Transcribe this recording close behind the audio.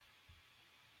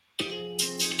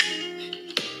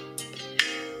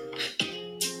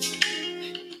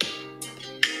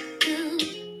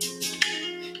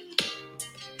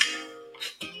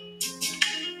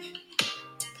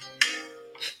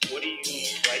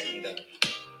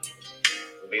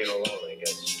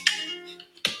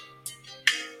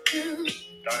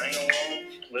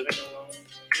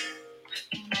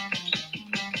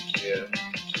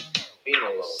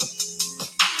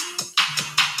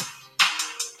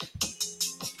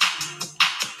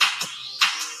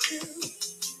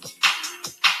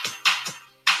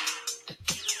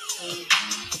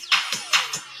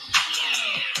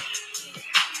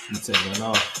Taking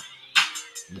off.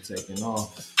 I'm taking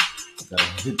off. Gotta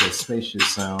hit that spacious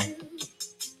sound.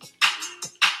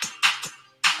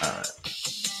 Alright.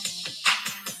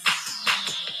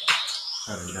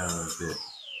 Turn it down a bit.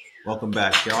 Welcome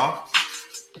back, y'all.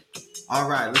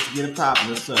 Alright, let's get it popping.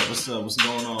 What's up? What's up? What's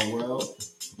going on, world?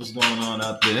 What's going on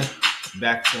out there?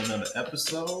 Back to another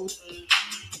episode.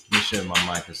 Make sure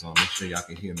my mic is on. Make sure y'all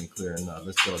can hear me clear enough.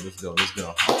 Let's go. I'm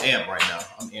amped right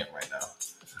now.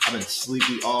 I've been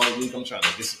sleepy all week. I'm trying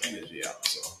to get some energy out.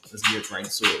 So let's get right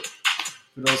to it.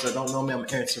 For those that don't know me, I'm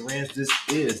Aaron Terrence. This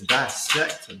is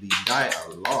Dissect the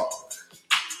Dialogue.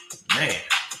 Man,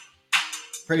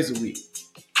 crazy week.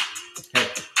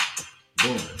 Heck,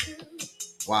 booming.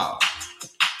 Wow.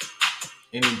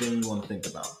 Anything you want to think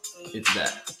about, it's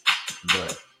that.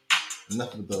 But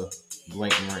enough of the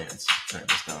blatant rants. Turn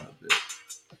this down a bit.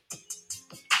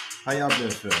 How y'all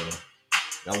been feeling?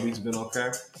 Y'all week's been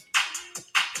okay?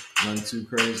 Nothing too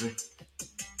crazy?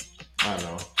 I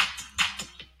know.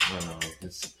 I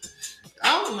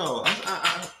don't know.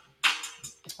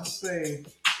 I say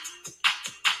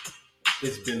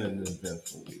it's been an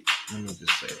eventful week. Let me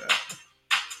just say that.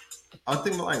 I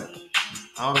think I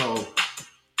don't know.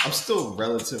 I'm still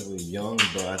relatively young,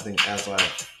 but I think as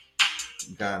I've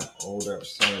gotten older, I'm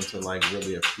starting to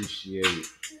really appreciate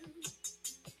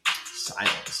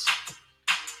silence.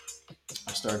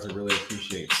 I started to really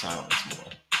appreciate silence more.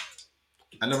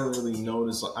 I never really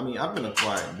noticed. I've been a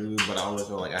quiet dude, but I always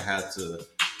felt like I had to,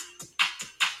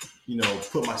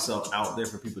 put myself out there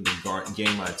for people to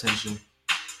gain my attention,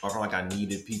 or feel like I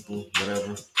needed people,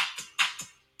 whatever,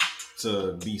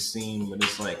 to be seen. But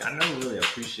it's like I never really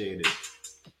appreciated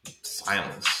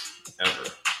silence ever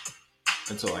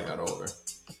until I got older.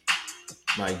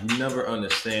 You never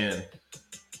understand.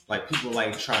 People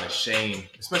try to shame,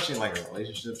 especially in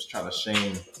relationships, try to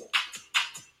shame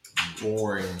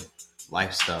boring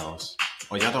lifestyles.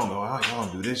 Oh, y'all don't go out, y'all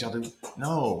don't do this, y'all do.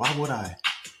 No, why would I?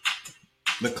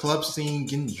 The club scene,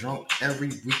 getting drunk every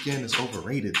weekend is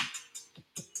overrated.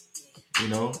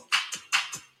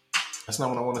 That's not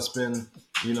what I want to spend,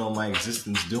 my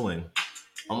existence doing.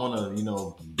 I want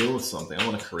to, build something. I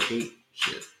want to create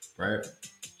shit, right?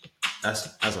 That's,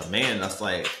 as a man, that's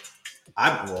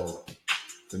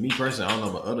for me personally, I don't know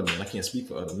about other men. I can't speak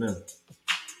for other men.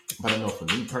 But I know for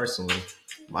me personally,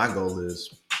 my goal is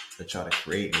to try to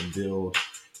create and build,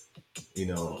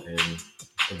 and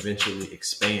eventually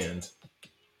expand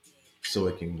so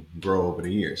it can grow over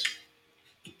the years.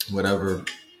 Whatever,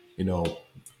 build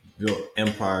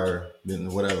empire,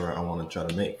 then whatever I want to try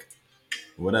to make.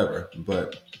 Whatever.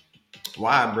 But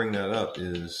why I bring that up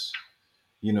is,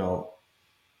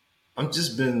 I've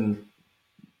just been,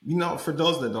 for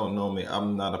those that don't know me,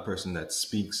 I'm not a person that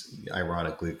speaks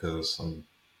ironically because I'm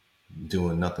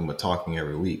doing nothing but talking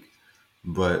every week.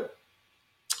 But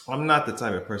I'm not the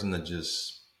type of person that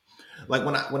just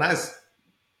when I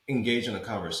engage in a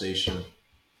conversation.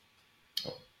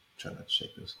 Oh, try not to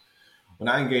shake this. When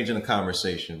I engage in a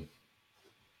conversation,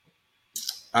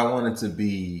 I want it to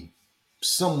be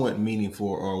somewhat meaningful,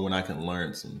 or when I can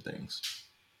learn some things.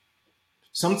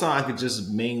 Sometimes I could just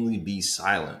mainly be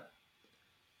silent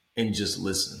and just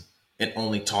listen and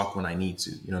only talk when I need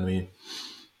to. You know what I mean?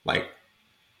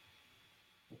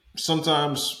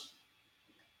 Sometimes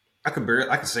I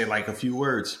could say a few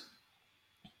words.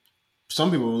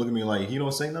 Some people will look at me like, you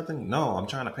don't say nothing? No, I'm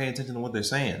trying to pay attention to what they're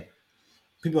saying.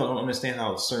 People don't understand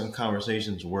how certain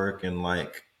conversations work, and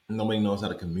nobody knows how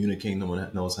to communicate. No one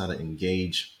knows how to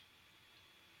engage.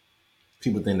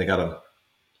 People think they gotta,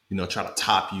 try to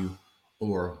top you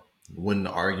or win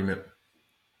the argument.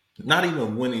 Not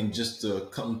even winning just to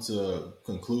come to a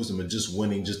conclusion, but just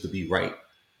winning just to be right.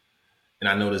 And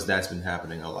I noticed that's been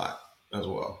happening a lot as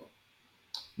well.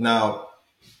 Now,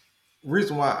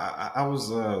 reason why I was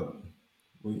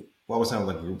having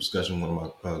a group discussion with one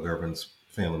of my girlfriend's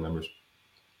family members,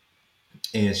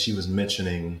 and she was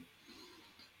mentioning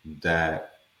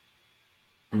that,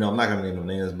 I'm not gonna name no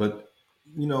names, but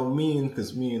me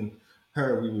and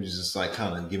her, we were just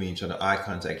kind of giving each other eye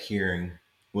contact, hearing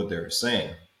what they were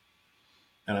saying,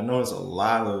 and I noticed a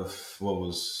lot of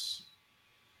what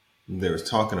they were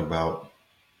talking about.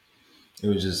 It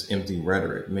was just empty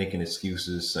rhetoric, making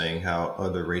excuses, saying how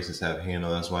other races have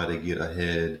handled. That's why they get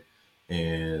ahead,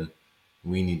 and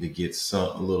we need to get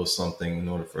a little something in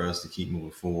order for us to keep moving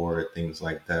forward. Things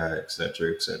like that,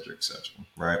 etc., etc., etc.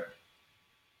 Right?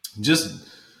 Just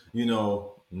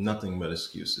nothing but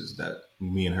excuses that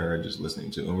me and her are just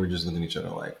listening to, and we're just looking at each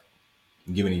other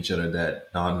giving each other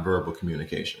that nonverbal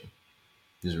communication.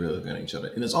 Just really looking at each other,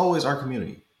 and it's always our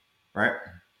community, right?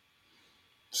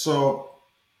 So,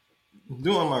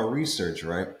 doing my research,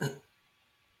 right,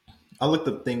 I looked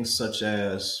up things such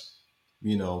as,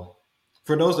 you know,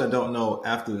 for those that don't know,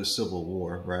 after the Civil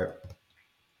War, right,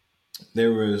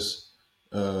 there was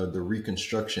the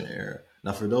Reconstruction era.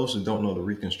 Now, for those who don't know the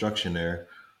Reconstruction era,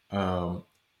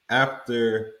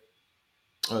 after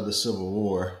the Civil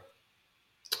War,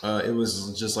 it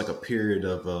was just like a period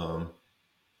of,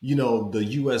 the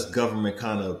U.S. government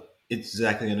kind of,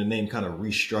 exactly in the name, kind of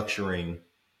restructuring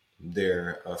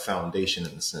their foundation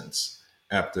in a sense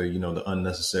after, the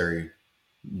unnecessary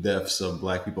deaths of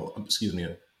black people, excuse me,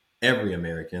 every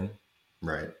American,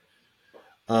 right?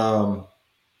 Um,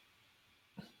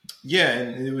 yeah,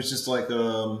 and it was just like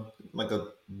a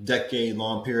decade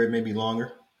long period, maybe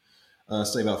longer,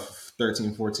 say about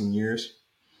 13, 14 years.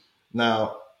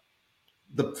 Now,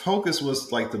 the focus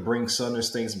was like to bring Southern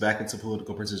states back into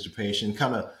political participation,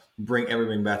 kind of bring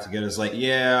everything back together. It's like,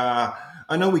 yeah,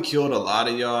 I know we killed a lot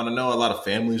of y'all, and I know a lot of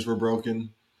families were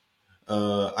broken.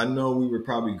 I know we were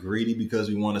probably greedy because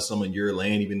we wanted some of your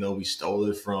land, even though we stole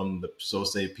it from the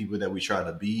so-say people that we try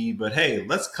to be. But hey,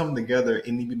 let's come together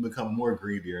and even become more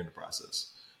greedier in the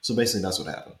process. So basically, that's what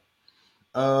happened.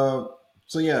 Uh,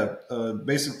 so yeah,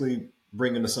 basically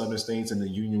bringing the Southern states and the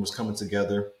Union was coming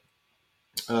together,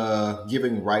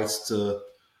 giving rights to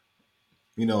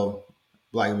you know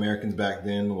Black Americans back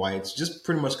then, whites, just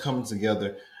pretty much coming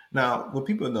together. Now, what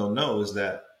people don't know is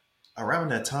that around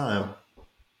that time,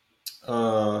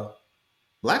 uh,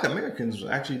 Black Americans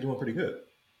were actually doing pretty good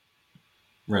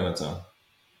around that time.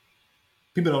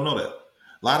 People don't know that.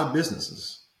 A lot of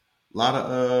businesses, a lot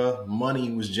of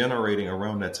money was generating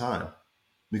around that time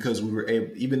because we were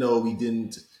able, even though we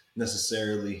didn't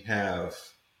necessarily have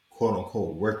quote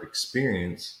unquote work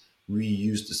experience, we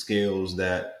used the skills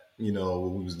that we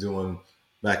was doing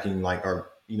back in like our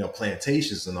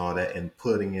plantations and all that, and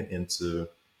putting it into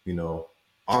you know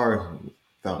our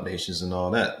foundations and all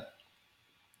that,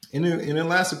 and it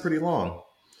lasted pretty long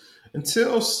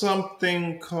until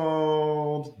something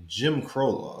called Jim Crow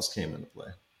laws came into play.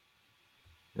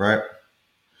 Right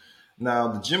now,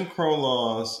 the Jim Crow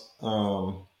laws,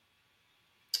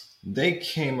 they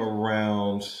came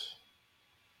around.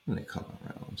 When they come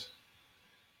around,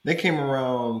 they came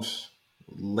around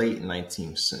late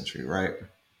 19th century. Right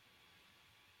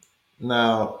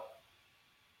now,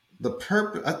 the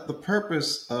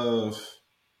purpose of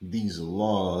these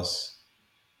laws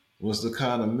was to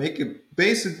kind of make it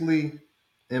basically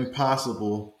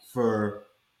impossible for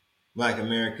Black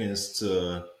Americans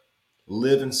to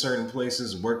live in certain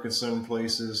places, work in certain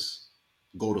places,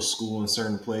 go to school in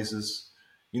certain places.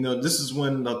 This is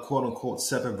when the quote unquote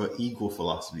seven but equal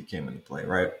philosophy came into play,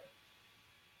 right?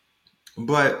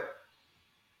 But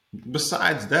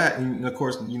besides that, and of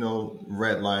course,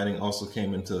 redlining also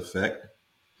came into effect.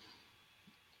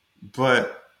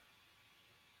 But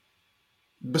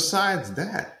besides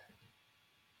that,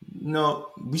 no,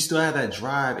 we still had that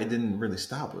drive. It didn't really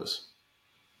stop us.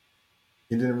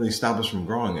 It didn't really stop us from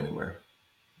growing anywhere,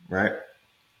 right?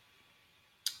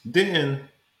 Then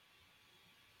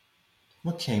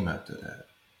what came after that?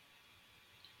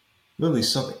 Literally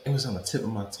something. It was on the tip of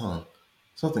my tongue.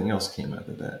 Something else came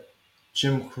after that.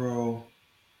 Jim Crow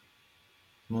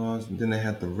laws. Then they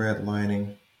had the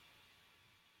redlining.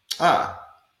 Ah,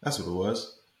 that's what it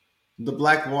was. The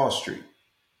Black Wall Street.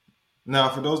 Now,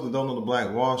 for those that don't know the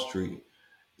Black Wall Street,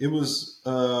 it was,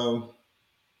 of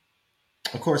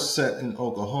course, set in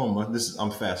Oklahoma. I'm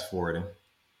fast forwarding,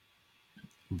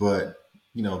 but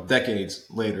decades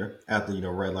later, after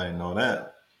redlining and all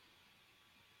that,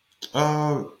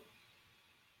 uh,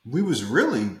 we was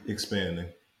really expanding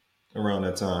around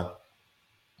that time.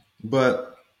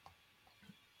 But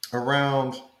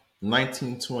around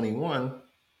 1921,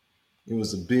 it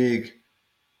was a big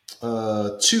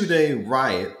 2-day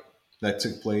riot that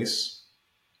took place.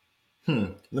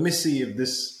 Let me see if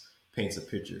this paints a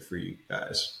picture for you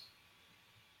guys.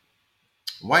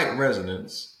 White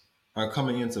residents are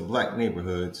coming into Black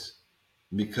neighborhoods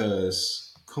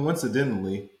because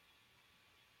coincidentally,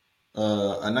 a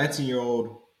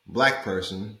 19-year-old Black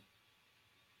person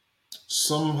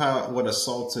somehow would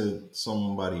assaulted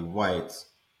somebody white,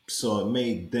 so it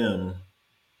made them,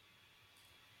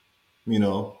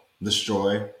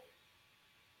 destroy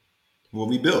what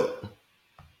we built.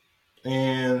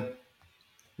 And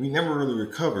we never really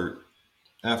recovered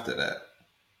after that.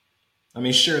 I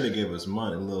mean, sure, they gave us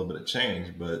money, a little bit of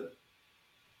change, but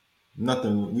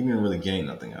nothing, we didn't really gain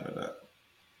nothing out of that.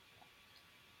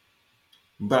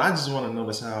 But I just want to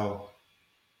notice how,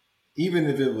 even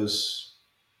if it was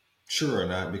true or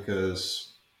not,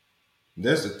 because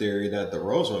there's the theory that the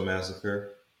Roswell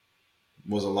massacre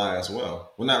was a lie as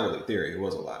well. Well, not really theory, it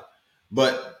was a lie.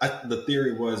 But the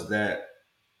theory was that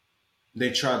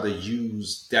they tried to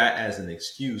use that as an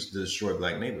excuse to destroy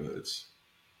black neighborhoods.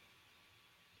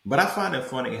 But I find it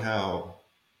funny how,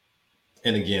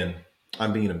 and again,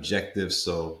 I'm being objective,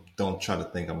 so don't try to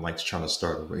think I'm like trying to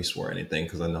start a race war or anything,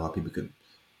 because I know how people could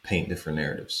paint different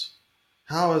narratives.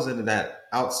 How is it that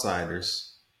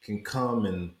outsiders can come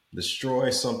and destroy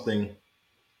something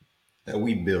that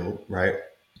we build, right?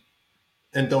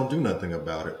 And don't do nothing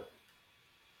about it.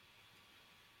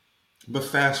 But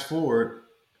fast forward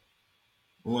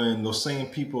when those same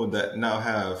people that now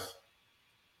have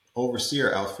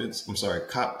overseer outfits, I'm sorry,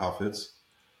 cop outfits,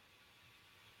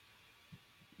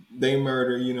 they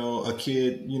murder, a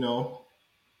kid,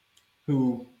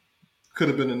 who could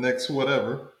have been the next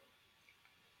whatever,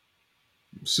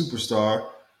 superstar,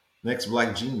 next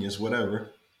black genius, whatever.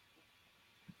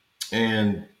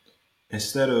 And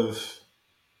instead of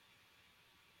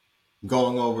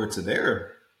going over to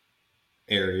their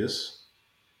areas,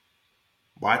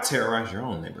 why terrorize your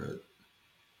own neighborhood?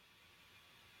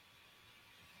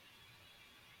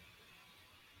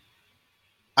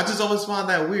 I just always find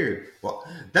that weird. Well,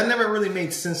 that never really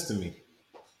made sense to me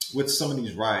with some of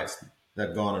these riots that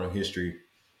have gone on in history,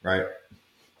 right?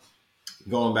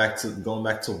 Going back to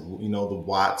the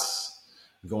Watts,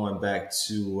 going back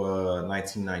to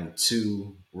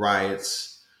 1992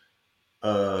 riots,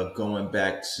 going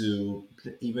back to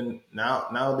even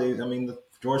nowadays. I mean, the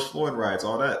George Floyd riots,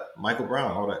 all that, Michael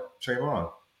Brown, all that, Trayvon.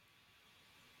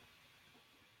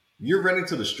 You're ready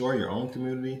to destroy your own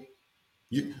community.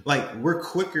 We're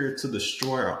quicker to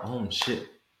destroy our own shit,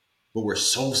 but we're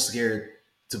so scared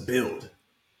to build.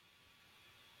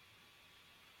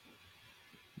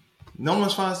 No one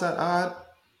finds that odd.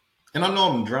 And I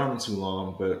know I'm drowning too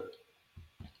long, but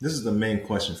this is the main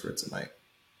question for tonight.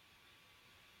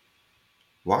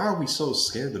 Why are we so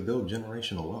scared to build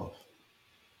generational wealth?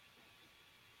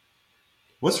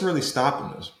 What's really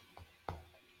stopping us?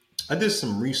 I did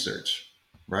some research,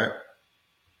 right?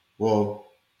 Well,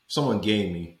 someone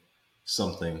gave me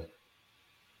something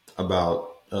about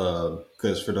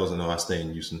because for those that know, I stay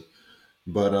in Houston,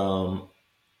 but I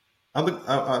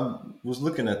was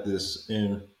looking at this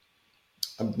and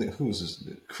who was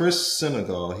this? Chris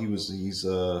Senegal. He's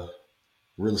a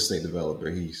real estate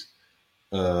developer.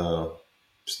 Uh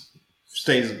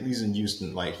he's in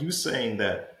Houston. Like he was saying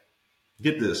that,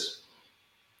 get this,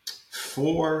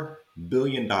 $4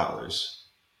 billion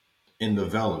in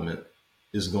development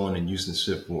is going in Houston's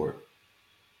Fifth Ward.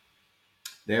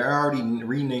 They already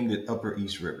renamed it Upper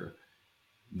East River.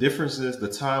 Difference is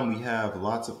the time we have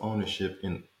lots of ownership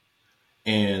and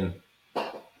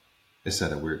it's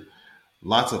that weird.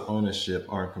 Lots of ownership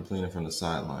aren't complaining from the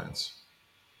sidelines.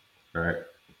 All right.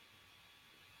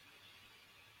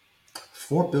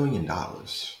 $4 billion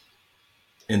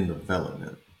in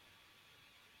development.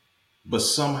 But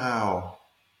somehow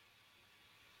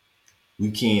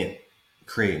we can't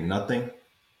create nothing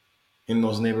in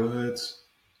those neighborhoods.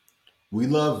 We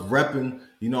love repping,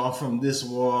 I'm from this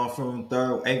wall, I'm from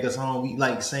Third Acres Home. We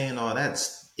like saying all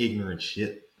that's ignorant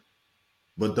shit.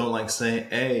 But don't like saying,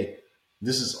 hey,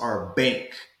 this is our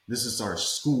bank, this is our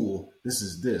school, this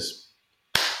is this.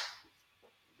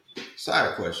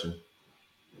 Side question.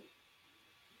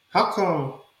 How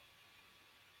come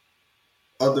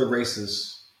other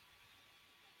races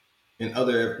in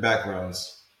other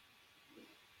backgrounds,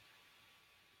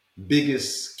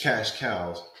 biggest cash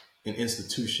cows in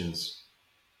institutions,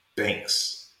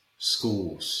 banks,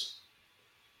 schools,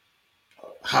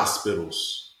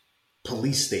 hospitals,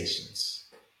 police stations,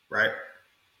 right?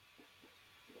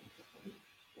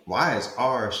 Why is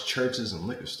ours churches and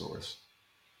liquor stores?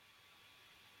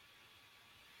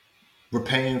 We're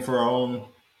paying for our own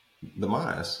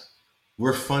demise.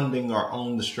 We're funding our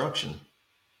own destruction.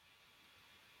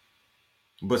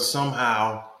 But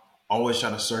somehow always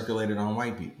try to circulate it on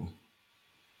white people.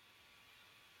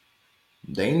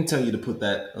 They didn't tell you to put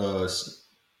that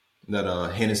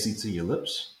Hennessy to your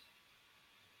lips.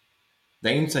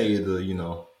 They didn't tell you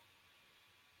to,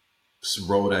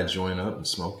 roll that joint up and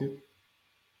smoke it.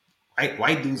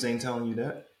 White dudes ain't telling you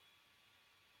that.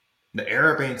 The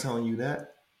Arab ain't telling you that.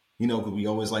 Because we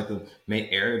always like to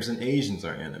make Arabs and Asians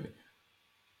our enemy.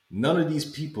 None of these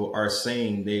people are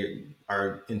saying they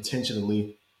are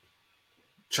intentionally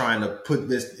trying to put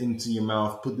this into your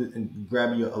mouth, put it and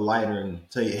grab you a lighter and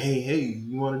tell you, hey,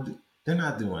 you want to do? They're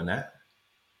not doing that.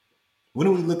 When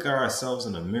do we look at ourselves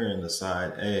in the mirror and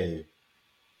decide, hey,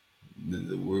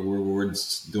 we're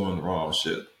just doing the wrong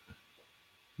shit.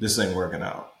 This ain't working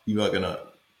out. You fucking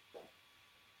up.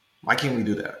 Why can't we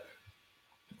do that?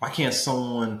 Why can't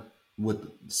someone with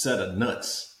a set of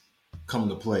nuts come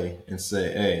to play and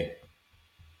say, hey,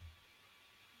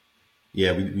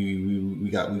 Yeah, we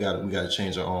got to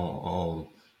change our own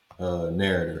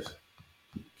narrative.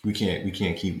 We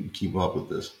can't keep up with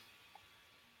this.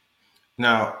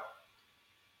 Now,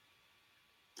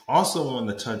 also want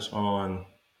to touch on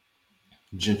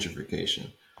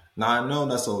gentrification. Now, I know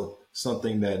that's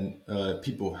something that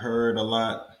people heard a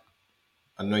lot.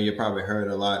 I know you probably heard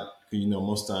a lot. You know,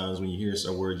 most times when you hear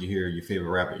a word, you hear your favorite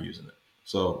rapper using it.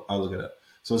 So I'll look it up.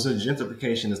 So it says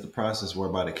gentrification is the process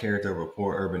whereby the character of a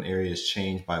poor urban area is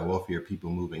changed by wealthier people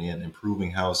moving in,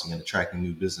 improving housing, and attracting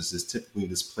new businesses, typically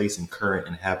displacing current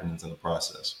inhabitants in the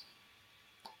process.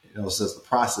 It also says the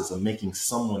process of making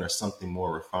someone or something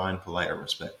more refined, polite, or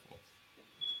respectful.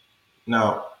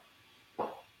 Now,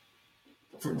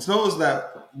 for those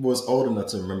that was old enough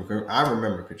to remember, I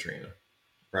remember Katrina,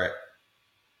 right?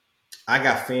 I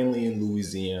got family in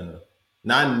Louisiana,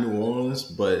 not in New Orleans,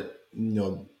 but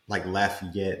like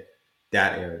Lafayette,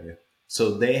 that area.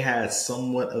 So they had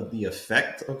somewhat of the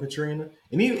effect of Katrina,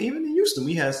 and even in Houston,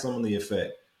 we had some of the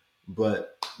effect.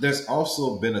 But there's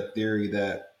also been a theory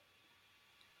that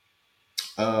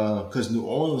because New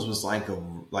Orleans was like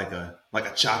a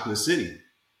chocolate city,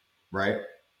 right?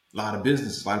 A lot of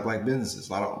businesses, a lot of black businesses,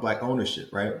 a lot of black ownership,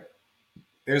 right?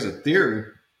 There's a theory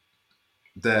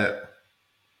that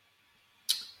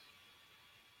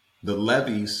the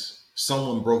levees,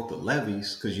 someone broke the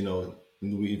levees because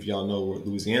if y'all know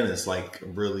Louisiana is like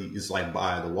really it's like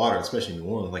by the water, especially New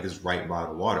Orleans, like it's right by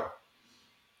the water.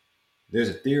 There's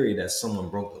a theory that someone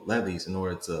broke the levees in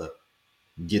order to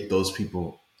get those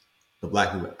people, the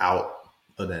black people, out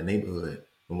of that neighborhood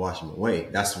and wash them away.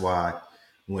 That's why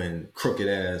when crooked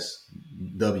ass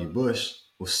W. Bush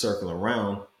was circling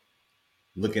around,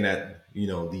 looking at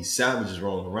these savages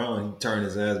rolling around, he turned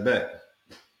his ass back.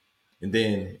 And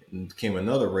then came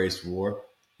another race war.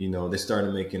 They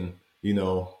started making,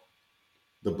 the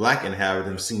black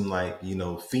inhabitants seem like,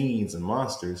 fiends and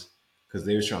monsters because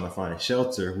they were trying to find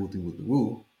shelter,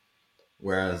 woo.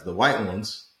 Whereas the white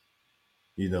ones,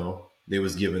 they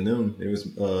was giving them, they was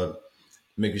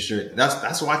making sure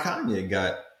that's why Kanye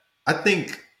got, I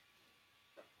think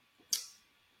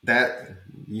that,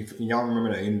 y'all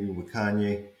remember that interview with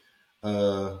Kanye,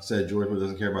 said George Bush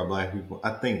doesn't care about black people.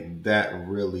 I think that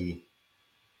really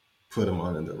put him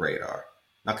under the radar.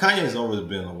 Now Kanye has always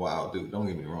been a wild dude. Don't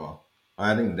get me wrong.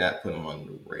 I think that put him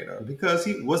under the radar because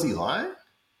he lying.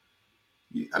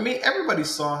 I mean, everybody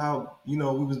saw how we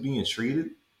was being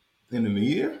treated in the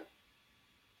media,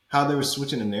 how they were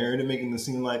switching the narrative, making it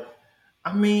seem like.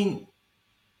 I mean,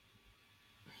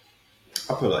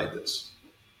 I'll put it like this: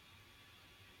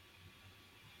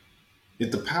 if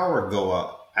the power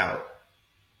go out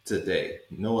today,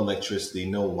 no electricity,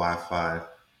 no Wi-Fi,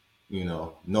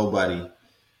 nobody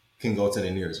can go to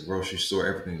the nearest grocery store.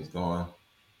 Everything is gone.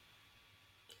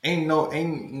 Ain't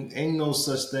no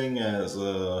such thing as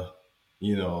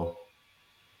you know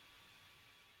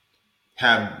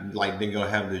have like they're gonna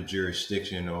have the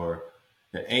jurisdiction or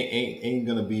ain't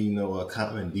gonna be no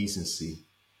common decency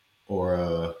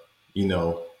or you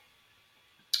know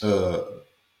uh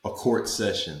a court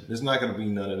session. There's not gonna be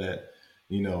none of that.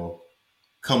 You know,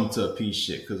 come to a peace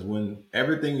shit because when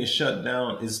everything is shut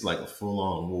down, it's like a full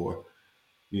on war.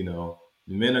 You know,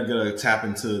 the men are gonna tap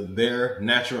into their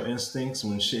natural instincts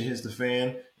when shit hits the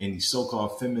fan, and the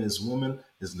so-called feminist woman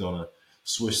is gonna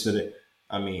switch to the.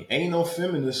 I mean, ain't no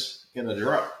feminist in a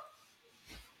drought,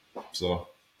 so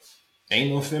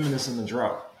ain't no feminist in the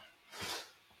drought,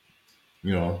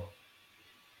 you know.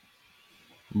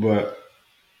 But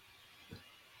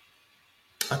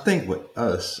I think with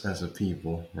us as a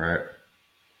people, right?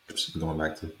 Just going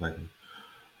back to like,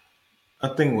 I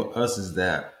think with us is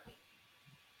that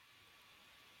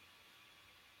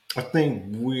I think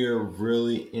we're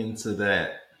really into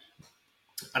that.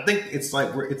 I think it's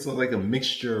like a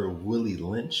mixture of Willie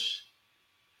Lynch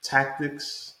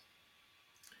tactics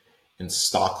and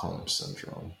Stockholm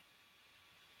syndrome.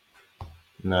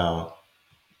 Now,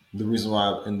 there's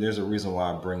a reason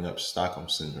why I bring up Stockholm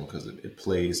syndrome because it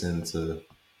plays into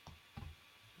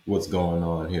what's going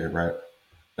on here, right?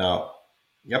 Now,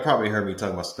 y'all probably heard me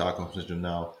talk about Stockholm syndrome.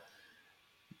 Now,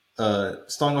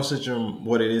 Stockholm syndrome,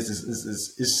 what it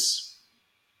is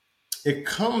it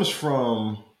comes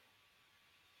from.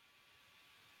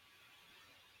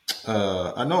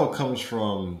 I know it comes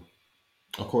from,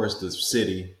 of course, the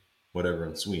city, whatever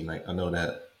in Sweden. I know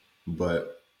that,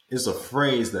 but it's a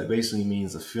phrase that basically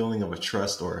means a feeling of a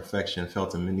trust or affection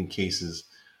felt in many cases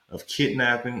of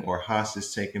kidnapping or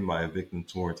hostage taken by a victim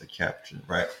towards a capture.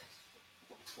 Right.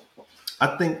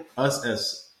 I think us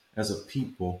as a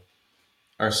people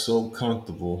are so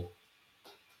comfortable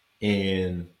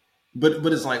and but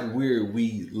it's like weird.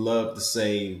 We love to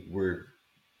say we're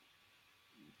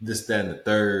this, that, and the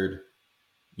third,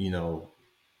 you know,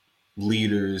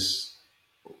 leaders,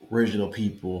 original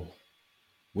people,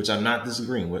 which I'm not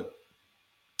disagreeing with,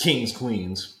 kings,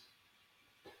 queens,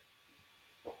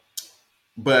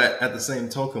 but at the same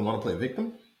token, want to play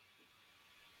victim.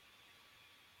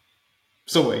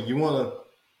 So wait,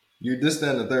 you're this,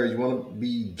 that, and the third. You want to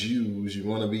be Jews, you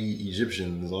want to be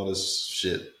Egyptians, all this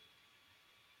shit,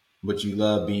 but you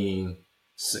love being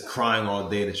crying all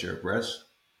day that you're oppressed.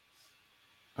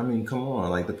 I mean, come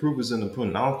on, like the proof is in the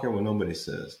pudding. I don't care what nobody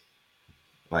says.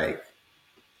 Like,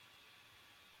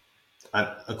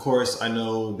 of course, I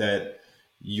know that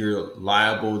you're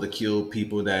liable to kill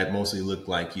people that mostly look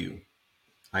like you.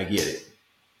 I get it.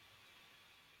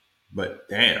 But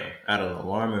damn, at an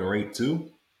alarming rate too.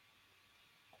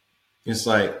 It's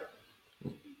like,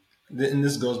 and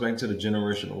this goes back to the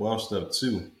generational wealth stuff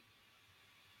too.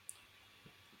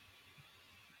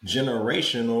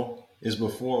 Generational is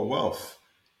before wealth.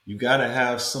 You got to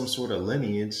have some sort of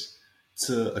lineage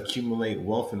to accumulate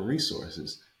wealth and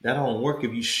resources. That don't work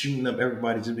if you shooting up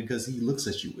everybody just because he looks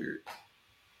at you weird.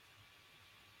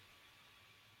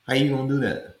 How you gonna do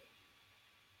that?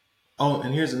 Oh,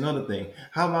 and here's another thing.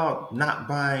 How about not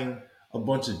buying a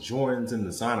bunch of Jordans and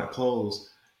designer clothes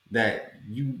that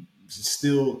you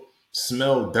still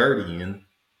smell dirty in,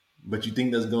 but you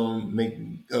think that's gonna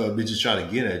make bitches try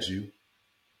to get at you,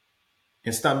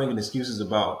 and stop making excuses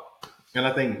about. And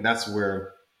I think that's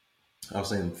where I was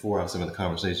saying before I was having the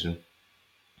conversation.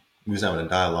 We was having a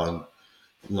dialogue,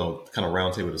 kind of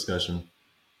roundtable discussion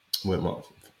with my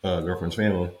girlfriend's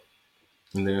family,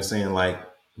 and they're saying like,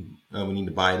 we need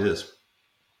to buy this.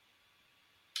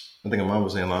 I think my mom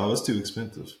was saying like, oh, it's too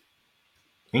expensive.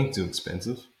 Ain't too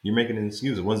expensive. You're making an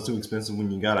excuse. It wasn't too expensive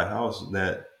when you got a house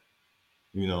that,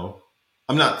 you know.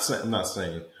 I'm not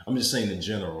saying. I'm just saying in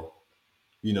general.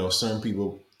 Certain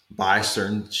people buy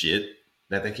certain shit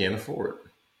that they can't afford.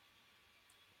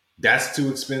 That's too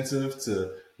expensive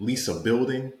to lease a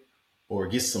building or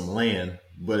get some land,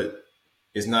 but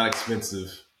it's not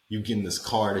expensive. You getting this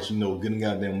car that you know good and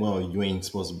goddamn well you ain't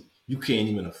supposed to. You can't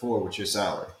even afford with your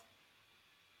salary.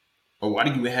 Or why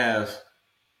do you have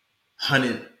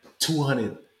 100,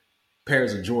 200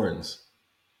 pairs of Jordans,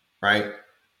 right?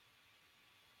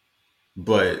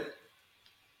 But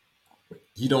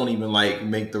you don't even like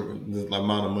make the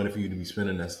amount of money for you to be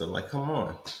spending that stuff. Like, come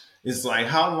on. It's like,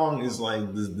 how long is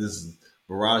like this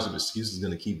barrage of excuses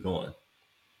going to keep going?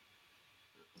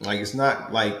 Like, it's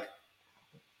not like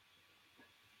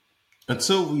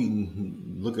until we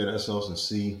look at ourselves and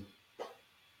see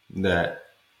that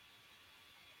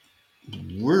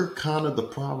we're kind of the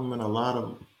problem in a lot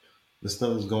of the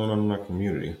stuff that's going on in our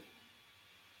community.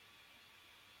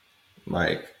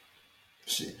 Like,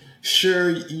 sure,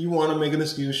 you want to make an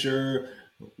excuse. Sure,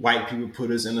 white people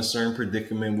put us in a certain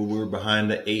predicament where we're behind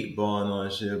the 8 ball and all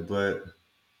that shit. But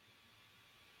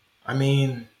I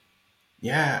mean,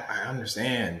 yeah, I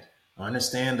understand. I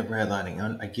understand the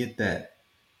redlining. I get that,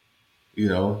 you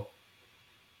know.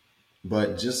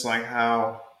 But just like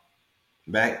how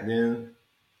back then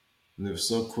they were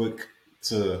so quick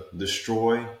to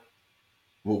destroy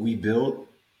what we built,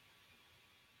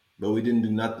 but we didn't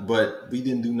do nothing. But we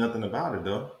didn't do nothing about it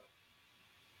though.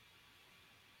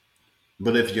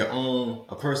 But if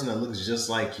a person that looks just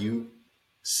like you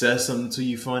says something to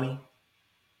you funny,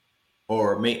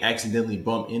 or may accidentally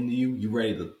bump into you, you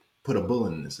ready to put a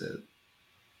bullet in his head.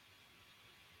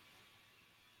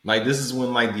 Like, this is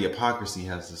when like the hypocrisy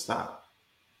has to stop.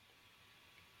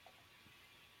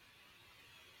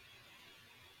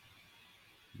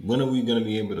 When are we going to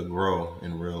be able to grow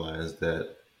and realize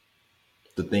that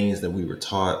the things that we were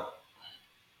taught,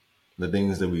 the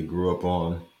things that we grew up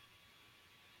on,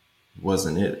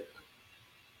 wasn't it?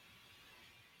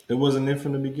 It wasn't it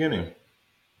from the beginning.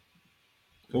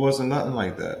 It wasn't nothing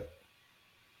like that.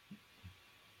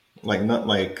 Like, not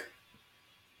like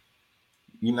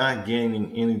you're not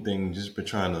gaining anything just for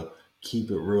trying to keep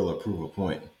it real or prove a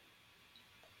point.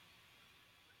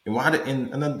 And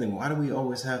another thing, why do we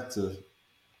always have to,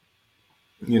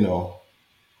 you know,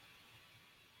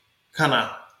 kind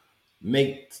of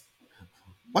make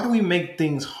why do we make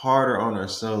things harder on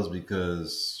ourselves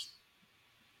because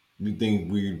we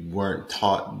think we weren't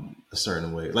taught a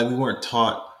certain way, like we weren't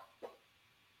taught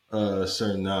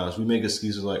certain knowledge. We make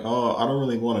excuses like, oh, I don't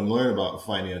really want to learn about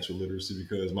financial literacy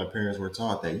because my parents were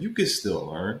taught that. You can still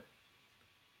learn.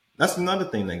 That's another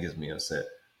thing that gets me upset.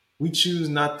 We choose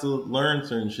not to learn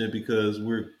certain shit because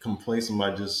we're complacent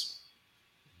by just,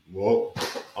 well,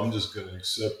 I'm just gonna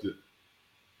accept it.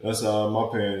 That's how my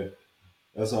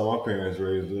parents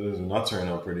raised us, and I turned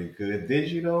out pretty good. Did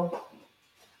you though?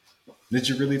 Did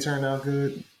you really turn out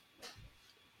good?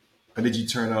 Or did you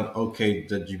turn on okay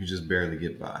that you could just barely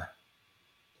get by?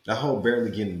 That whole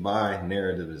barely getting by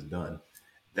narrative is done.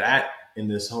 That in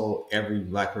this whole every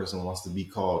black person wants to be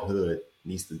called hood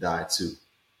needs to die too.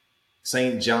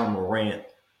 Saint John Morant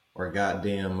or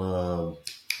goddamn all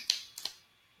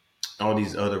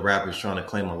these other rappers trying to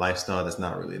claim a lifestyle that's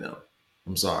not really them.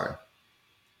 I'm sorry,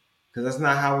 because that's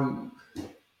not how we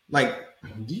like.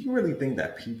 Do you really think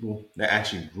that people that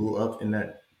actually grew up in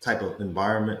that type of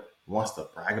environment wants to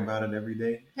brag about it every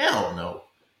day? Hell no.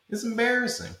 It's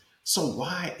embarrassing. So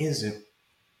why is it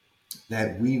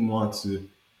that we want to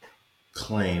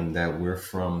claim that we're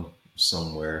from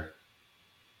somewhere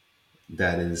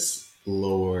that is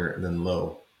lower than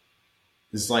low?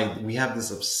 It's like we have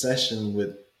this obsession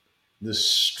with this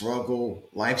struggle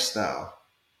lifestyle,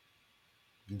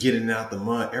 getting out the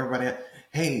mud. Everybody,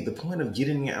 hey, the point of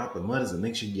getting out the mud is to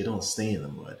make sure you don't stay in the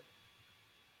mud.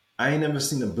 I ain't never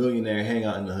seen a billionaire hang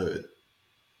out in the hood.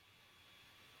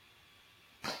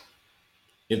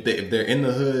 If they're in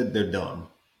the hood, they're dumb.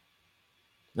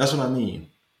 That's what I mean.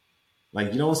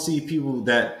 Like you don't see people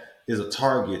that is a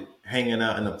target hanging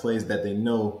out in a place that they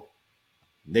know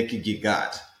they could get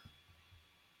got.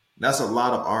 That's a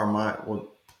lot of our mind. Well,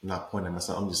 I'm not pointing at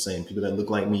myself. I'm just saying people that look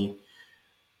like me.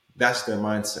 That's their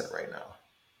mindset right now.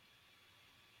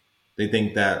 They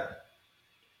think that,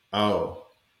 oh,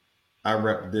 I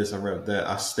rep this, I rep that.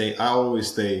 I always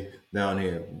stay down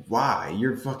here. Why?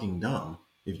 You're fucking dumb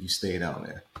if you stay down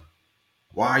there.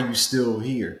 Why are you still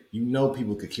here? You know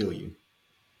people could kill you.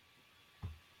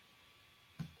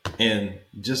 And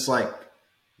just like,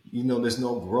 there's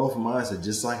no growth mindset.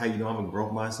 Just like how you don't have a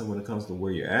growth mindset when it comes to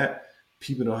where you're at,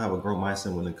 people don't have a growth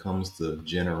mindset when it comes to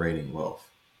generating wealth.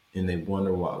 And they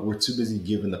wonder why. We're too busy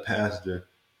giving the pastor,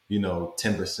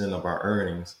 10% of our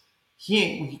earnings.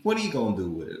 What are you going to do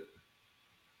with it?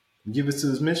 Give it to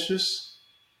his mistress?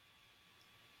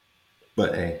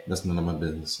 But hey, that's none of my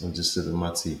business. I'm just sipping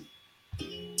my tea.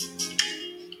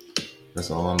 That's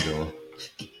all I'm doing.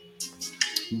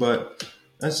 But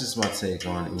that's just my take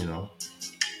on it,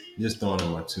 just throwing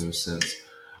in my 2 cents.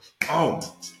 Oh,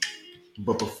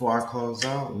 but before I close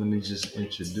out, let me just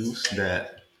introduce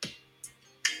that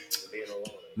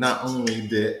not only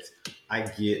did I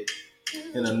get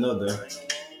in another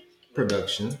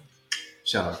production,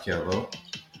 shout out Kevo.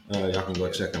 Y'all can go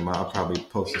check him out. I'll probably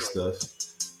post his stuff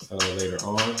later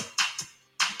on.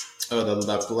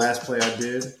 The last play I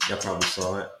did, y'all probably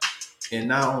saw it. And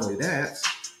not only that,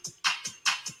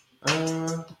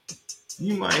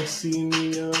 you might see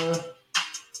me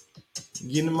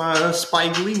getting my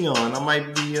Spike Lee on. I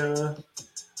might be a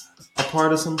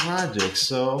part of some projects.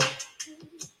 So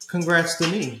congrats to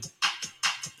me.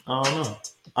 I don't know.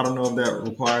 I don't know if that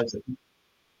requires it.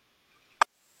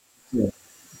 Yeah,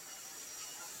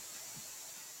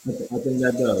 I think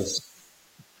that does.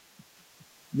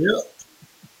 Yep.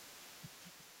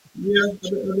 Yeah, I've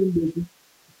been busy.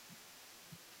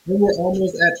 And we're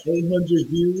almost at 800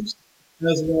 views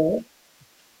as well.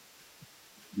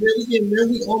 Yeah, we getting there.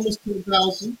 We almost to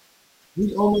 1,000.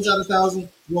 We almost at 1,000.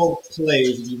 Well,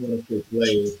 plays if you want to put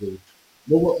plays,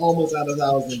 but we're almost at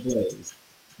 1,000 plays.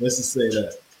 Let's just say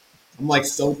that. I'm like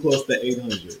so close to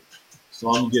 800, so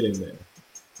I'm getting there.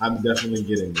 I'm definitely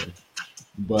getting there.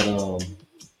 But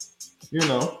you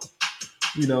know,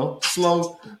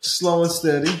 slow and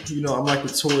steady. I'm like the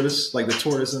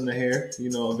tortoise in the hair.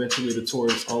 Eventually the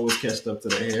tortoise always catches up to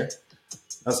the hair.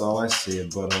 That's all I see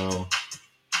it. But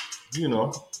you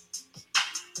know,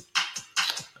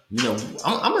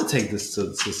 I'm gonna take this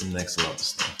to some next level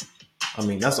stuff. I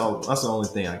mean, that's all. That's the only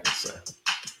thing I can say.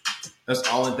 That's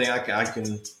the only thing I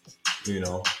can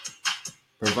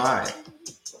provide.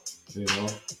 You know,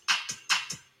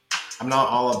 I'm not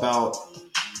all about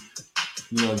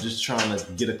just trying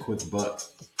to get a quick buck.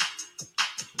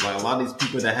 Like a lot of these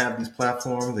people that have these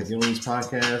platforms, that get on these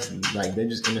podcasts, like they're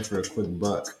just in it for a quick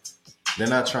buck. They're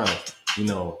not trying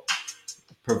to,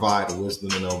 provide wisdom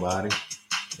to nobody.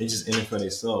 They're just in it for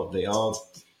themselves. They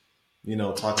all,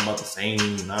 talking about the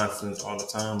same nonsense all the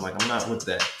time. Like I'm not with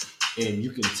that. And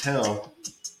you can tell,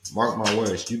 mark my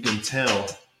words, you can tell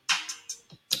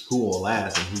who will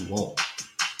last and who won't.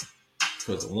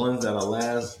 Because the ones that'll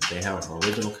last, they have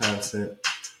original content,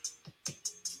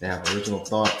 they have original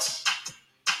thoughts,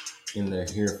 and they're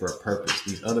here for a purpose.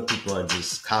 These other people are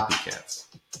just copycats,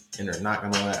 and they're not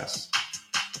gonna last.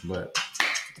 But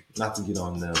not to get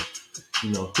on them.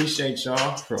 Appreciate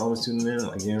y'all for always tuning in.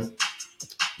 Again,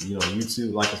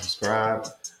 YouTube, like and subscribe.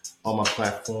 All my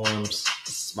platforms,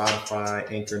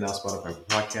 Spotify, Anchor, now Spotify for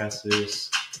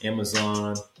podcasters,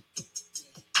 Amazon.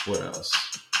 What else?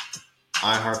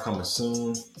 iHeart coming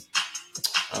soon.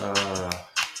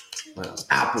 What else?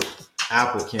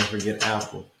 Apple, can't forget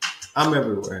Apple. I'm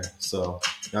everywhere, so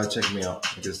y'all check me out.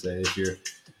 Like I said, if you're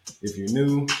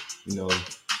new, you know,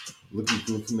 look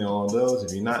for me on those.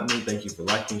 If you're not new, thank you for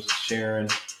liking, sharing,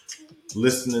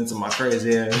 listening to my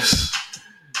crazy ass,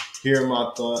 hearing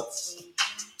my thoughts.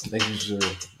 Thank you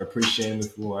for appreciating me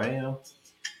for who I am.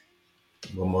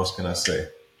 What most can I say?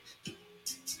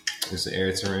 This is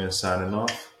Eric Turian signing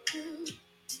off.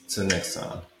 Till next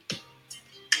time,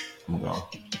 I'm gone.